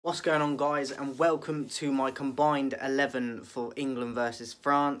What's going on, guys, and welcome to my combined 11 for England versus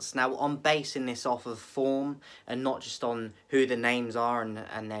France. Now, I'm basing this off of form and not just on who the names are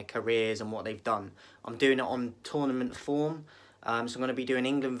and their careers and what they've done. I'm doing it on tournament form. So I'm going to be doing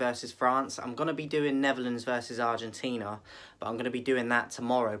England versus France. I'm going to be doing Netherlands versus Argentina, but I'm going to be doing that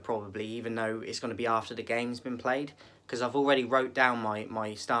tomorrow probably, even though it's going to be after the game's been played, because I've already wrote down my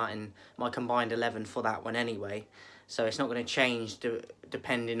combined 11 for that one anyway. So it's not going to change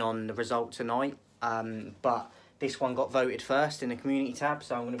depending on the result tonight. But this one got voted first in the community tab,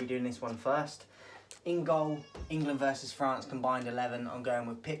 so I'm going to be doing this one first. In goal, England versus France combined 11. I'm going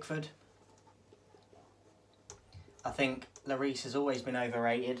with Pickford. I think Lloris has always been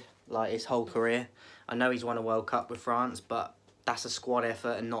overrated, like his whole career. I know he's won a World Cup with France, but that's a squad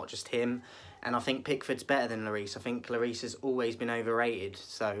effort and not just him. And I think Pickford's better than Lloris. I think Lloris has always been overrated.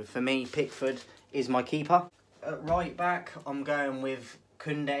 So for me, Pickford is my keeper. At right back, I'm going with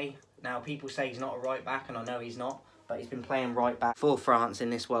Koundé. Now, people say he's not a right back, and I know he's not, but he's been playing right back for France in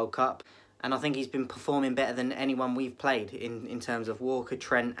this World Cup. And I think he's been performing better than anyone we've played in terms of Walker,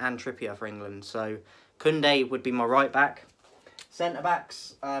 Trent and Trippier for England. So Koundé would be my right back.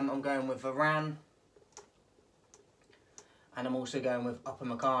 Centre-backs, I'm going with Varane. And I'm also going with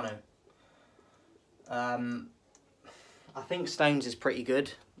Upamecano. I think Stones is pretty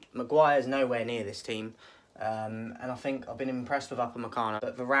good. Maguire's nowhere near this team. And I think I've been impressed with Upamecano.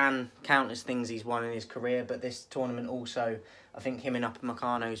 But Varane, countless things he's won in his career, but this tournament also, I think him and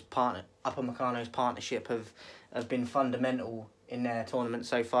Upamecano's partnership have been fundamental in their tournament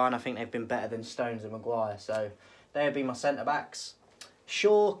so far, and I think they've been better than Stones and Maguire. So they would be my centre-backs.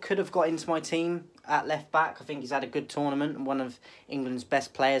 Shaw could have got into my team at left-back. I think he's had a good tournament and one of England's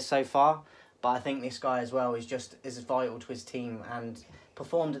best players so far. But I think this guy as well is just as vital to his team and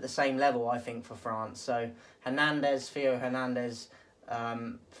performed at the same level, I think, for France. So Theo Hernandez,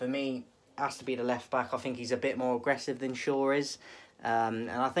 for me, has to be the left-back. I think he's a bit more aggressive than Shaw is. And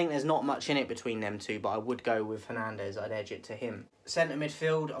I think there's not much in it between them two, but I would go with Hernandez. I'd edge it to him. Centre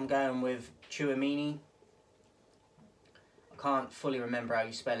midfield, I'm going with Tchouaméni. I can't fully remember how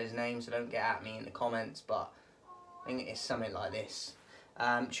you spell his name, so don't get at me in the comments, but I think it's something like this.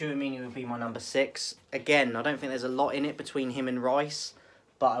 Tchouaméni would be my number 6. Again, I don't think there's a lot in it between him and Rice,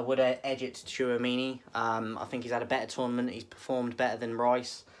 but I would edge it to Tchouaméni. I think he's had a better tournament. He's performed better than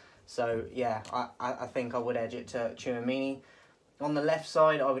Rice. So, yeah, I think I would edge it to Tchouaméni. On the left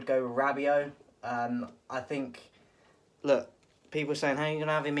side, I would go with Rabiot. I think, look, people are saying, how are you going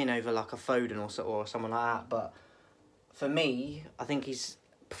to have him in over like a Foden or someone like that? But for me, I think he's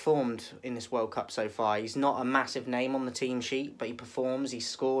performed in this World Cup so far. He's not a massive name on the team sheet, but he performs. He's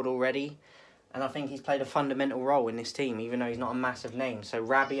scored already. And I think he's played a fundamental role in this team, even though he's not a massive name. So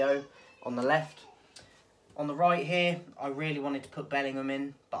Rabiot on the left. On the right here, I really wanted to put Bellingham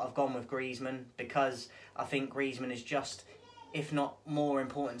in, but I've gone with Griezmann because I think Griezmann is just, if not more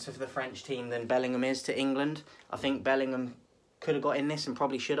important to the French team than Bellingham is to England. I think Bellingham could have got in this and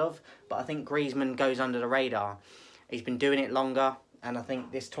probably should have, but I think Griezmann goes under the radar. He's been doing it longer, and I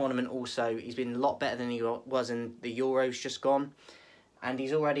think this tournament also, he's been a lot better than he was in the Euros just gone. And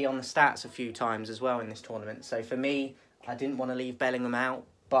he's already on the stats a few times as well in this tournament. So for me, I didn't want to leave Bellingham out,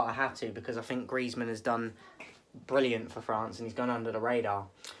 but I had to because I think Griezmann has done brilliant for France and he's gone under the radar.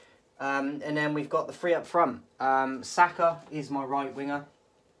 And then we've got the three up front. Saka is my right winger.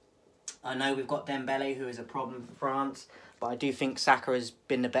 I know we've got Dembele, who is a problem for France, but I do think Saka has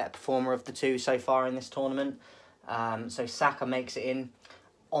been the better performer of the two so far in this tournament. So Saka makes it in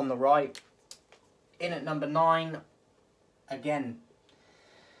on the right. In at number 9, again,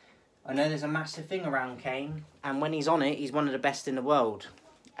 I know there's a massive thing around Kane, and when he's on it, he's one of the best in the world.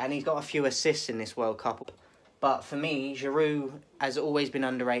 And he's got a few assists in this World Cup. But for me, Giroud has always been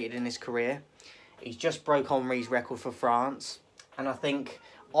underrated in his career. He's just broke Henry's record for France. And I think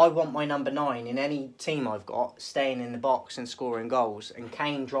I want my number 9 in any team I've got staying in the box and scoring goals. And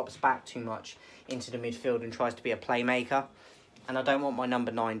Kane drops back too much into the midfield and tries to be a playmaker. And I don't want my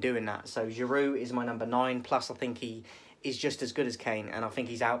number 9 doing that. So Giroud is my number 9. Plus, I think he is just as good as Kane, and I think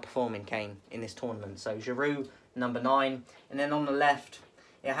he's outperforming Kane in this tournament. So Giroud, number 9. And then on the left,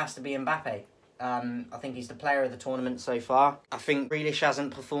 it has to be Mbappe. I think he's the player of the tournament so far. I think Grealish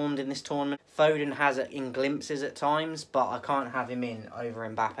hasn't performed in this tournament. Foden has it in glimpses at times, but I can't have him in over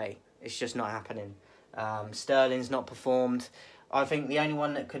Mbappe. It's just not happening. Sterling's not performed. I think the only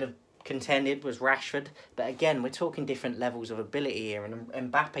one that could have contended was Rashford. But again, we're talking different levels of ability here, and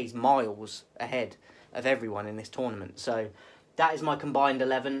Mbappe's miles ahead of everyone in this tournament. So That is my combined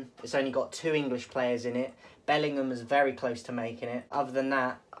 11. It's only got 2 English players in it. Bellingham is very close to making it. Other than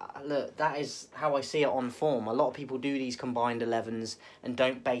that, look, that is how I see it on form. A lot of people do these combined 11s and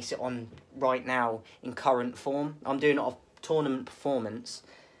don't base it on right now in current form. I'm doing it off tournament performance,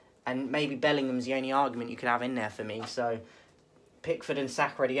 and maybe Bellingham's the only argument you could have in there for me. So Pickford and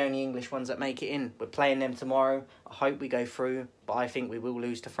Saka are the only English ones that make it in. We're playing them tomorrow. I hope we go through, but I think we will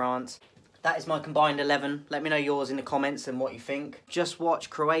lose to France. That is my combined 11. Let me know yours in the comments and what you think. Just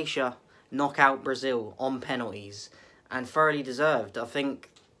watch Croatia knock out Brazil on penalties, and thoroughly deserved. I think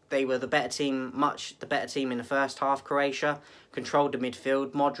they were the better team, much the better team in the first half. Croatia controlled the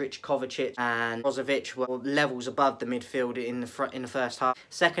midfield. Modric, Kovacic and Brozovic were levels above the midfield in the first half.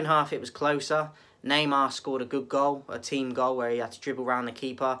 Second half it was closer. Neymar scored a good goal, a team goal where he had to dribble around the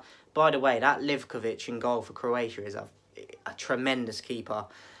keeper. By the way, that Livkovic in goal for Croatia is a tremendous keeper.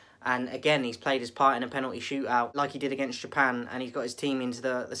 And again, he's played his part in a penalty shootout like he did against Japan, and he's got his team into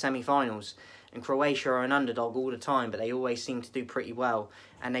the semi-finals. And Croatia are an underdog all the time, but they always seem to do pretty well.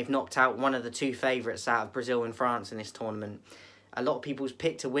 And they've knocked out one of the 2 favourites out of Brazil and France in this tournament. A lot of people's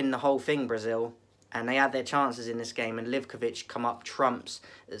picked to win the whole thing, Brazil, and they had their chances in this game, and Livkovic come up trumps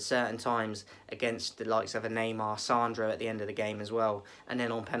at certain times against the likes of a Neymar, Sandro at the end of the game as well, and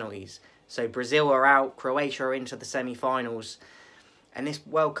then on penalties. So Brazil are out, Croatia are into the semi-finals. And this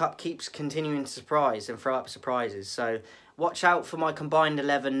World Cup keeps continuing to surprise and throw up surprises. So watch out for my combined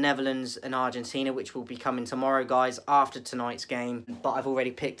 11, Netherlands and Argentina, which will be coming tomorrow, guys, after tonight's game. But I've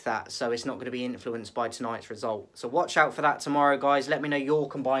already picked that, so it's not going to be influenced by tonight's result. So watch out for that tomorrow, guys. Let me know your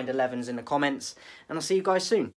combined 11s in the comments, and I'll see you guys soon.